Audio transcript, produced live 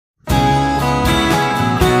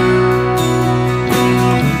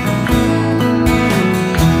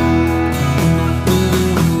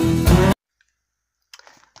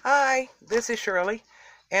this is Shirley,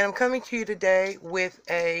 and I'm coming to you today with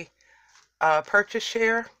a purchase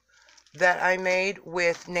share that I made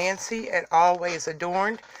with Nancy at All Ways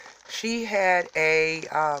Adorned. She had a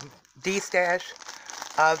destash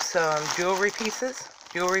of some jewelry pieces,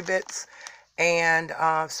 jewelry bits, and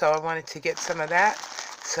so I wanted to get some of that.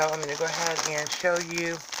 So I'm going to go ahead and show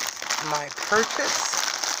you my purchase.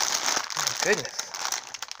 Oh my goodness,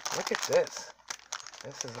 look at this.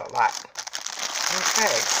 This is a lot.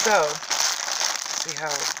 Okay, so see how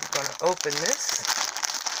we're going to open this.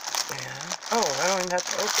 And, oh, I don't even have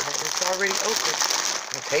to open it. It's already open.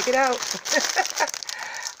 I'll take it out.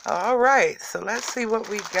 All right, so let's see what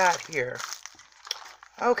we got here.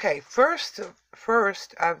 Okay, first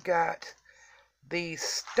I've got these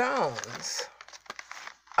stones.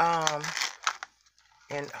 And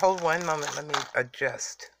hold one moment. Let me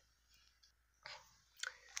adjust.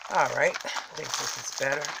 All right, I think this is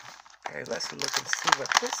better. Okay, let's look and see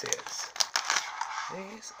what this is.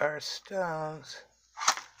 These are stones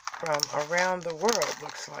from around the world,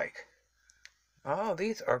 looks like. Oh,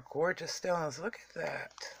 these are gorgeous stones. Look at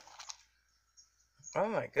that. Oh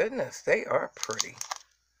my goodness, they are pretty.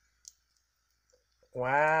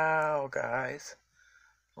 Wow, guys.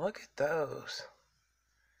 Look at those.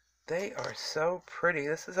 They are so pretty.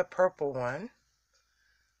 This is a purple one.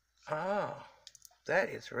 Oh, that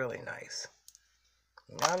is really nice.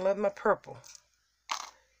 I love my purple.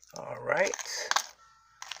 All right.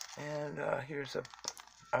 And here's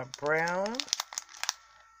a brown.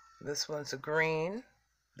 This one's a green.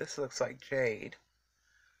 This looks like jade.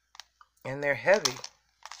 And they're heavy.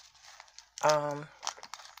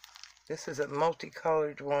 This is a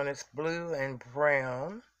multicolored one. It's blue and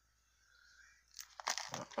brown.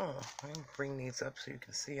 Let me bring these up so you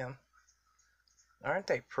can see them. Aren't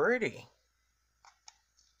they pretty?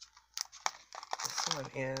 This one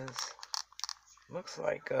looks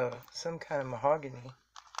like some kind of mahogany.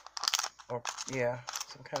 Or, yeah,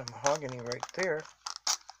 some kind of mahogany right there.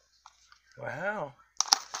 Wow.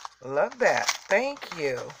 Love that. Thank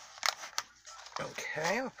you.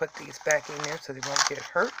 Okay, I'll put these back in there so they won't get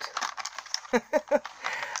hurt.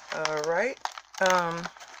 All right.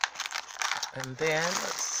 And then,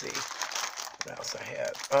 let's see what else I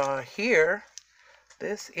have. Here,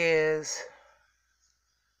 this is,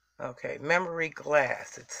 okay, memory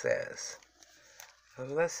glass, it says. So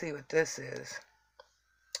let's see what this is.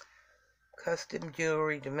 Custom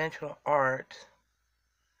jewelry, dimensional art,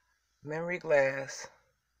 memory glass.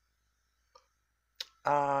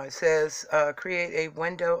 It says, create a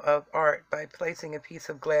window of art by placing a piece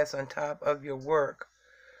of glass on top of your work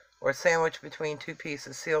or sandwich between two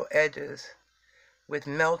pieces, seal edges with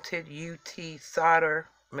melted UT solder,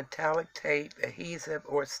 metallic tape, adhesive,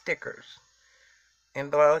 or stickers.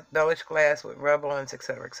 Embellish glass with rub-ons,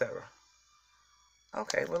 etc., etc.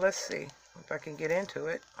 Okay, well, let's see if I can get into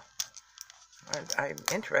it. I'm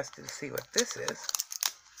interested to see what this is.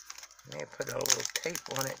 I may put a little tape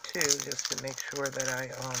on it too, just to make sure that I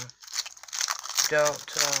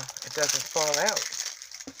it doesn't fall out.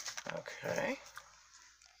 Okay.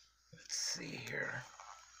 Let's see here.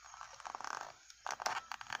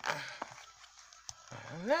 I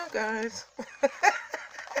don't know, guys.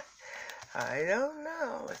 I don't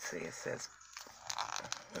know. Let's see. It says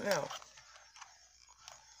no.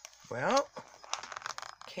 Well,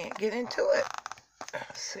 can't get into it.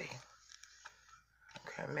 Let's see.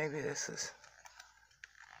 Okay, maybe this is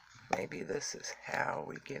how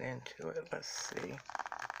we get into it. Let's see.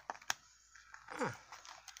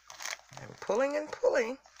 I'm pulling and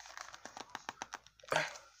pulling.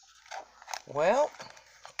 Well,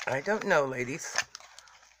 I don't know, ladies.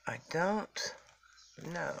 I don't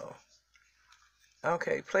know.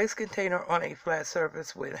 Okay, place container on a flat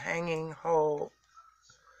surface with hanging hole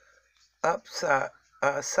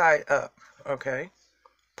side up. Okay.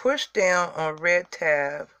 Push down on red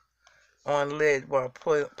tab on lid while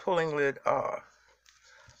pulling lid off.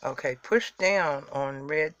 Okay, push down on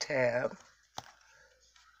red tab.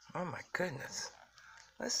 Oh my goodness.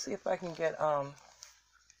 Let's see if I can get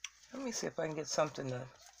let me see if I can get something to,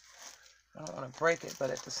 I don't want to break it, but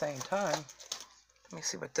at the same time, let me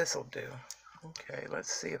see what this will do. Okay,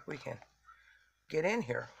 let's see if we can get in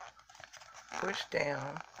here. Push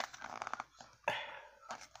down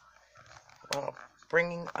while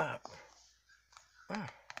bringing up.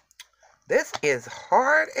 This is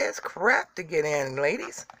hard as crap to get in,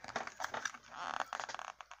 ladies.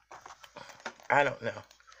 I don't know.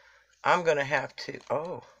 I'm going to have to,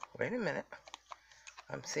 oh, wait a minute.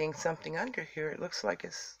 I'm seeing something under here. It looks like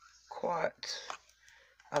it's quartz.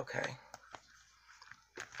 Okay.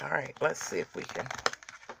 All right, let's see if we can.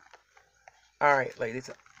 All right, ladies.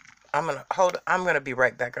 I'm gonna be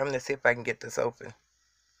right back. I'm gonna see if I can get this open.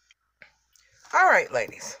 All right,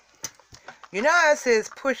 ladies. You know how it says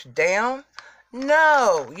push down?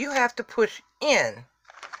 No, you have to push in.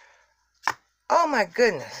 Oh my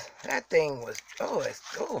goodness, that thing was,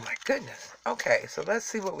 oh my goodness. Okay, so let's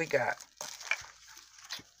see what we got.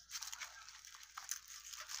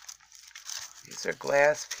 These are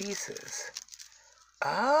glass pieces.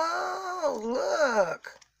 Oh,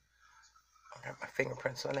 look. I got my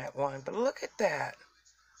fingerprints on that one, but look at that.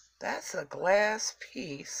 That's a glass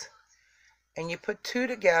piece. And you put two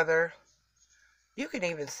together. You can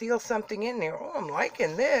even seal something in there. Oh, I'm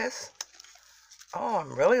liking this. Oh,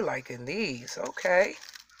 I'm really liking these. Okay.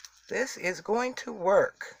 This is going to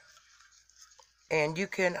work. And you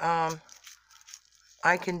can,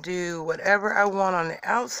 I can do whatever I want on the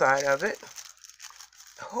outside of it.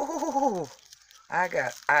 Oh, I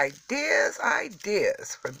got ideas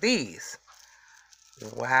for these.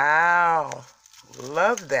 Wow.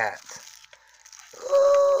 Love that.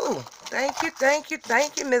 Ooh,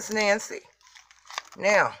 thank you, Miss Nancy.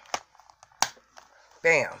 Now,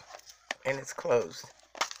 bam, and it's closed.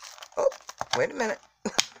 Oh, wait a minute.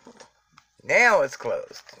 Now it's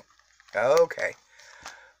closed. Okay.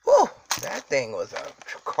 Whew, that thing was a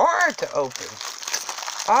hard to open.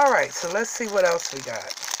 All right, so let's see what else we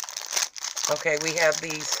got. Okay, we have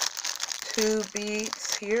these two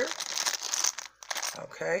beads here.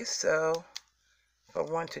 Okay, so if I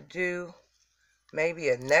want to do maybe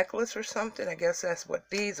a necklace or something, I guess that's what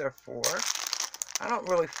these are for. I don't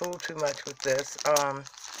really fool too much with this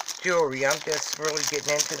jewelry. I'm just really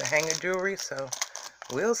getting into the hanger jewelry, so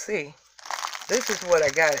we'll see. This is what I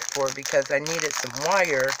got it for because I needed some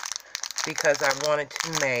wire because I wanted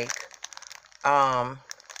to make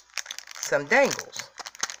some dangles.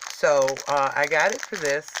 So I got it for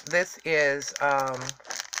this. This is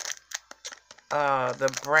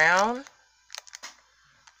the brown.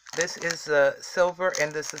 This is the silver,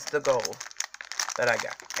 and this is the gold that I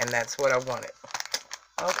got, and that's what I wanted.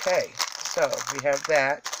 Okay, so we have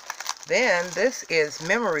that. Then this is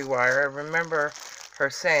memory wire. I remember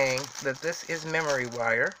her saying that this is memory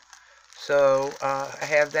wire. So I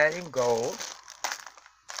have that in gold.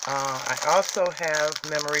 I also have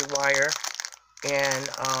memory wire in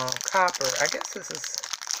copper. I guess this is,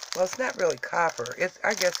 well, it's not really copper.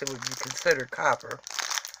 I guess it would be considered copper.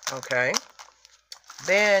 Okay.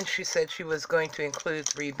 Then she said she was going to include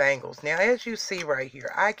 3 bangles. Now, as you see right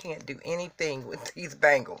here, I can't do anything with these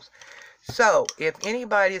bangles. So, if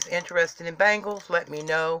anybody is interested in bangles, let me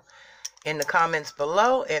know in the comments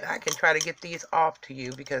below, and I can try to get these off to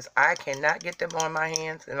you because I cannot get them on my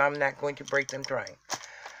hands, and I'm not going to break them trying.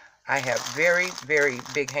 I have very, very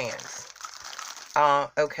big hands.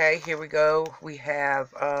 Okay, here we go. We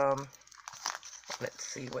have, let's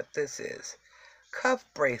see what this is. Cuff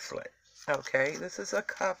bracelet. Okay, this is a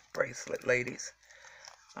cuff bracelet, ladies.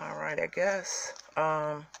 All right, I guess.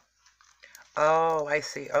 Oh, I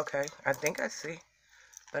see. Okay, I think I see.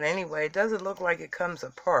 But anyway, it doesn't look like it comes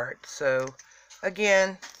apart. So,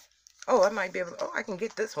 again, oh, I might be able to, oh, I can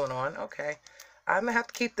get this one on. Okay. I'm going to have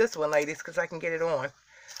to keep this one, ladies, because I can get it on.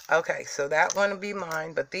 Okay, so that one will be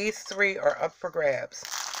mine. But these 3 are up for grabs.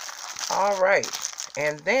 All right.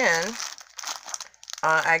 And then,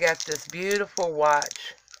 I got this beautiful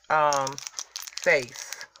watch.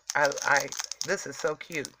 Face. This is so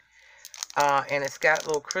cute. And it's got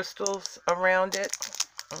little crystals around it.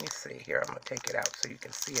 Let me see here. I'm going to take it out so you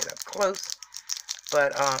can see it up close.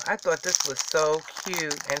 But I thought this was so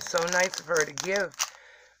cute and so nice of her to give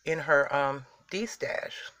in her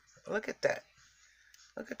Destash. Look at that.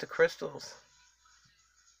 Look at the crystals.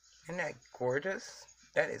 Isn't that gorgeous?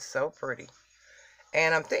 That is so pretty.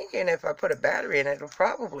 And I'm thinking if I put a battery in it, it'll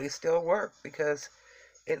probably still work because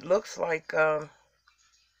it looks like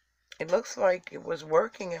it was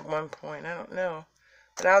working at one point. I don't know,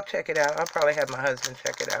 but I'll check it out. I'll probably have my husband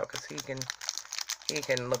check it out because he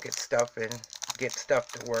can look at stuff and get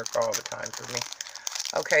stuff to work all the time for me.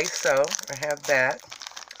 Okay, so I have that.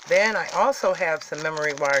 Then I also have some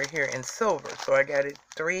memory wire here in silver. So I got it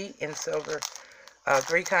 3 in silver,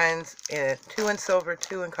 3 kinds, 2 in silver,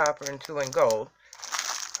 2 in copper, and 2 in gold.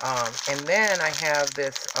 And then I have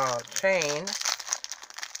this chain.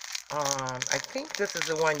 I think this is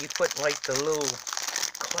the one you put like the little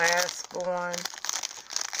clasp on.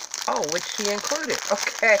 Oh, which she included.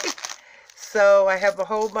 Okay. So I have a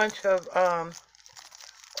whole bunch of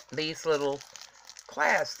these little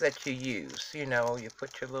clasps that you use. You know, you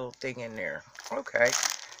put your little thing in there. Okay.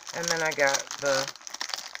 And then I got the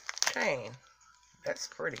chain. That's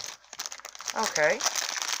pretty. Okay.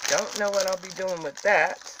 Don't know what I'll be doing with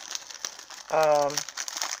that.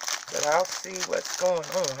 But I'll see what's going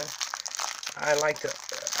on. I'd like to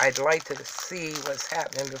see what's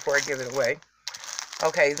happening before I give it away.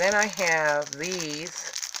 Okay, then I have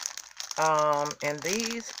these, and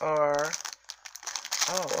these are,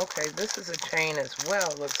 oh, okay, this is a chain as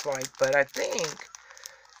well, looks like, but I think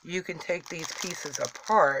you can take these pieces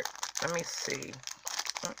apart. Let me see.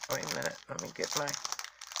 Oh, wait a minute, let me get my,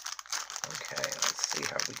 okay, let's see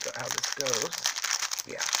how this goes.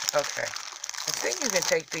 Yeah, okay. I think you can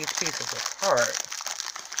take these pieces apart,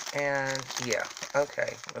 and yeah,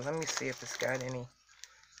 okay. Well, let me see if it's got any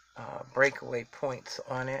breakaway points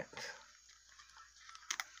on it.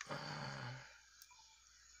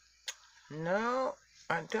 No,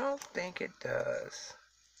 I don't think it does.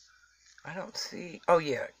 I don't see, oh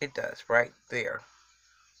yeah, it does, right there.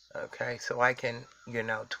 Okay, so I can, you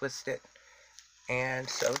know, twist it. And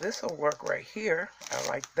so this will work right here. I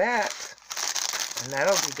like that. And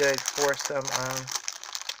that'll be good for some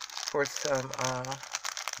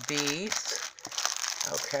beads.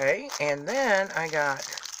 Okay, and then I got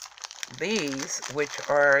these, which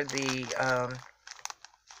are these are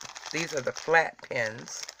the flat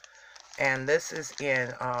pins. And this is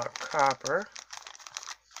in copper.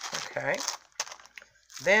 Okay.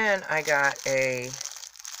 Then I got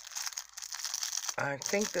I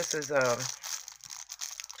think this is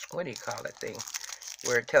what do you call that thing?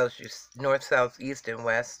 Where it tells you north, south, east, and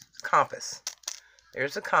west. Compass.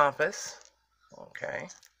 There's a compass. Okay.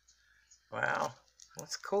 Wow.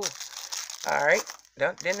 That's cool. Alright.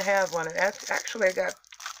 Didn't have one. Actually, I got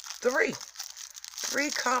three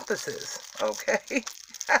compasses. Okay.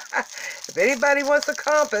 If anybody wants a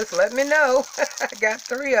compass, let me know. I got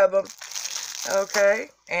 3 of them.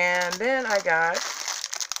 Okay. And then I got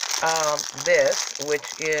this,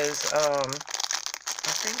 which is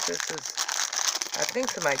I think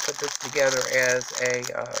somebody put this together as a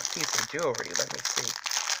piece of jewelry. Let me see.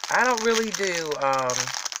 I don't really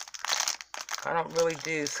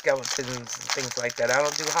do skeletons and things like that. I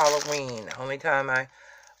don't do Halloween. The only time I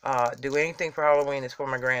do anything for Halloween is for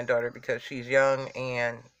my granddaughter because she's young,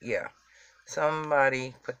 and yeah,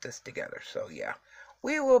 somebody put this together. So yeah,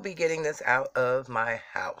 we will be getting this out of my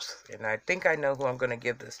house, and I think I know who I'm going to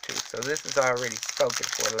give this to. So this is already spoken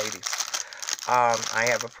for, ladies. I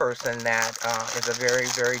have a person that is a very,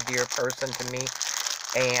 very dear person to me,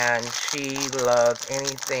 and she loves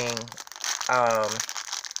anything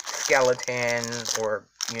skeleton or,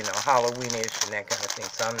 you know, Halloweenish and that kind of thing.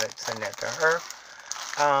 So I'm going to send that to her.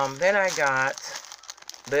 Then I got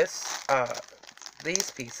these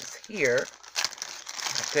pieces here.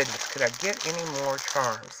 My goodness, could I get any more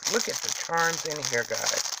charms? Look at the charms in here,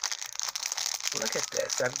 guys. Look at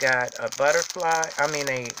this. I've got a butterfly, a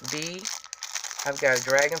bee. I've got a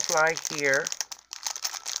dragonfly here.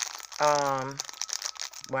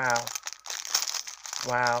 Wow.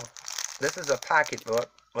 Wow. This is a pocketbook,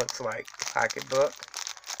 looks like a pocketbook.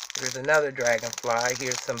 There's another dragonfly.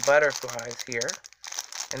 Here's some butterflies here.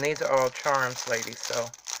 And these are all charms, ladies, so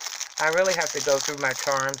I really have to go through my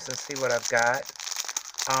charms and see what I've got.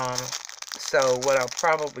 So what I'll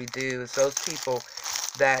probably do is those people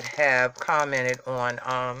that have commented on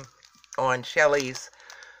Shelly's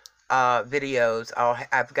videos,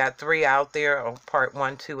 I've got 3 out there, part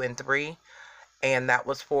 1, 2, and 3, and that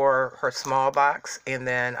was for her small box. And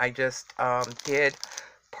then I just did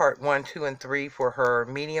part 1, 2, and 3 for her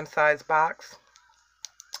medium-sized box.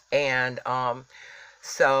 And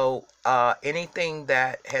so anything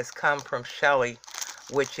that has come from Shelly,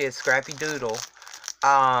 which is Scrappy Doodle,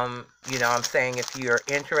 you know, I'm saying if you're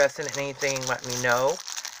interested in anything, let me know,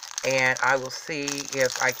 and I will see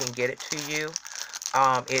if I can get it to you.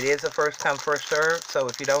 It is a first come, first serve, so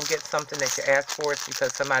if you don't get something that you asked for, it's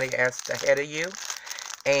because somebody asked ahead of you.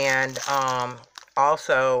 And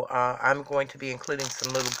also, I'm going to be including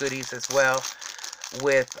some little goodies as well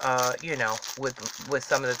with, you know, with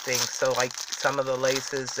some of the things. So, like some of the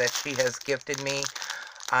laces that she has gifted me,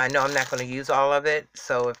 I know I'm not going to use all of it,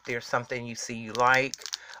 so if there's something you see you like,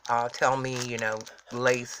 tell me, you know,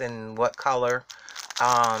 lace and what color,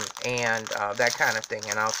 and that kind of thing,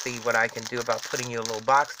 and I'll see what I can do about putting you a little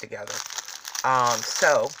box together.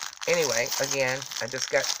 So, anyway, again, I just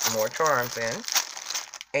got more charms in,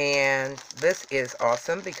 and this is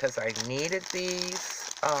awesome because I needed these.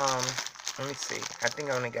 Let me see, I think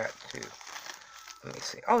I only got 2. Let me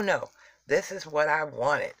see, oh no. This is what I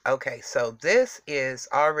wanted. Okay, so this has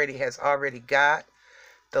already got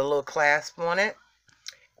the little clasp on it.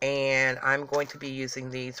 And I'm going to be using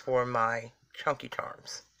these for my chunky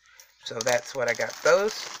charms. So that's what I got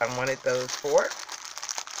those. I wanted those for.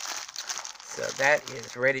 So that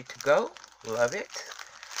is ready to go. Love it.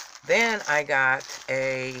 Then I got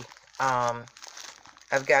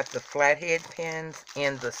I've got the flathead pins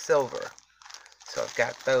in the silver. So I've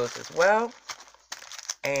got those as well.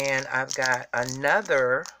 And I've got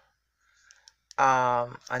another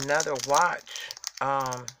watch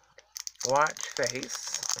face.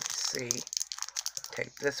 Let's see.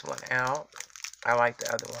 Take this one out. I like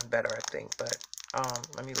the other one better, I think, but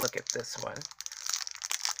let me look at this one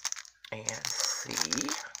and see.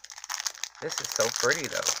 This is so pretty,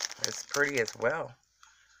 though. It's pretty as well.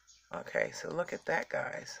 Okay, so look at that,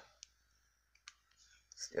 guys.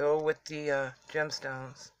 Still with the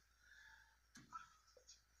gemstones.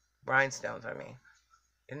 Rhinestones, I mean.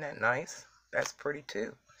 Isn't that nice? That's pretty,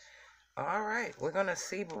 too. All right, we're going to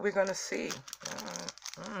see what we're going to see.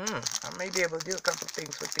 I may be able to do a couple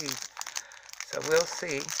things with these. So we'll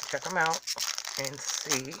see. Check them out and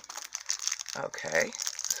see. Okay,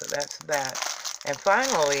 so that's that. And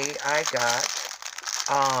finally, I got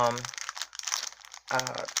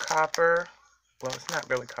copper. Well, it's not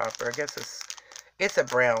really copper. I guess it's a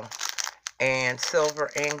brown and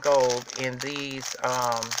silver and gold in these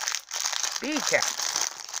bead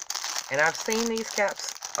caps. And I've seen these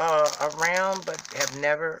caps around, but have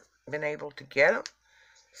never been able to get them.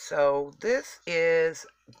 So this is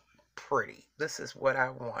pretty. This is what I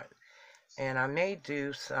want. And I may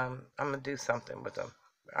do I'm going to do something with them.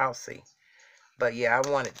 I'll see. But yeah, I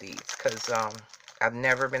wanted these because I've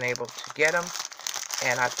never been able to get them.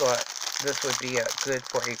 And I thought this would be good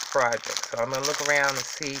for a project. So I'm going to look around and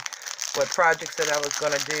see what projects that I was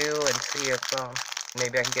going to do and see if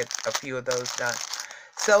maybe I can get a few of those done.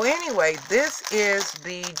 So anyway, this is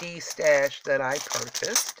the Destash that I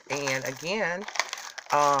purchased. And again,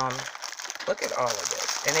 look at all of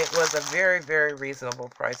this. And it was a very, very reasonable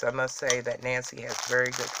price. I must say that Nancy has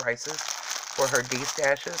very good prices for her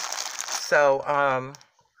Destashes. So,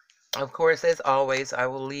 of course, as always, I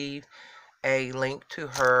will leave a link to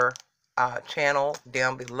her channel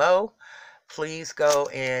down below. Please go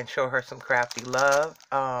and show her some crafty love.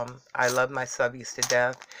 I love my subbies to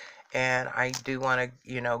death. And I do want to,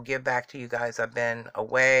 you know, give back to you guys. I've been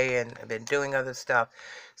away and I've been doing other stuff.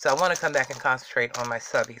 So I want to come back and concentrate on my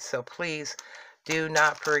subbies. So please do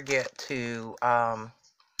not forget to,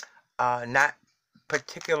 not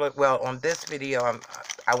particular, well, on this video,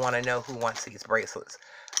 I want to know who wants these bracelets.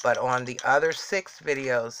 But on the other 6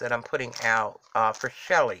 videos that I'm putting out for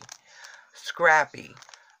Shelly, Scrappy,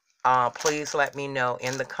 please let me know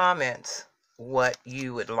in the comments what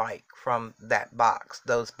you would like from that box,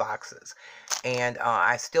 those boxes. And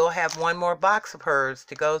I still have one more box of hers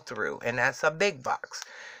to go through, and that's a big box.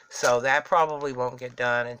 So that probably won't get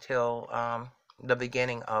done until the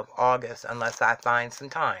beginning of August unless I find some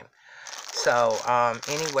time. So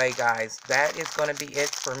anyway, guys, that is going to be it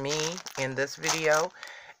for me in this video.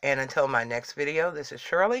 And until my next video, this is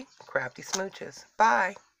Shirley, Crafty Smooches.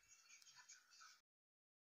 Bye.